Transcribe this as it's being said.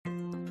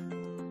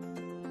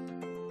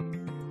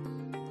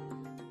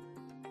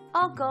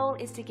Our goal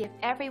is to give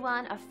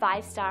everyone a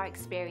 5-star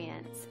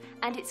experience,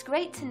 and it's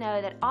great to know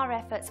that our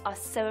efforts are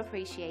so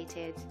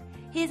appreciated.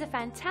 Here's a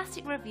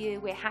fantastic review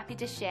we're happy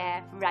to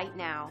share right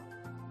now.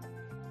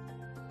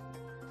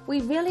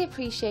 We really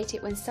appreciate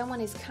it when someone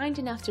is kind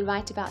enough to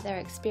write about their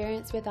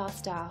experience with our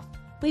staff.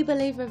 We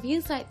believe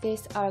reviews like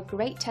this are a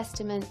great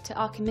testament to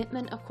our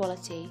commitment of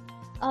quality.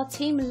 Our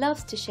team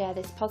loves to share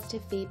this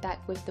positive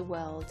feedback with the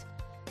world,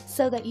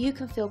 so that you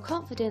can feel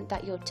confident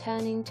that you're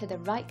turning to the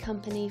right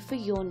company for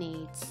your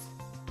needs.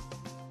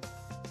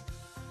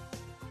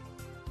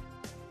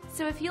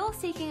 So if you're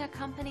seeking a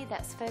company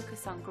that's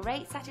focused on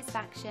great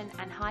satisfaction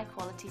and high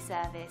quality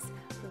service,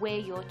 we're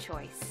your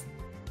choice.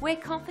 We're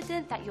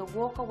confident that you'll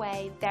walk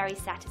away very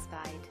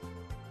satisfied.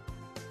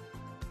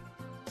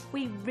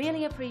 We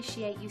really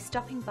appreciate you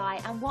stopping by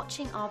and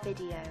watching our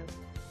video.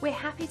 We're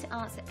happy to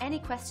answer any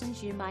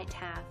questions you might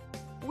have.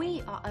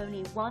 We are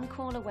only one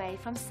call away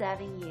from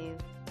serving you.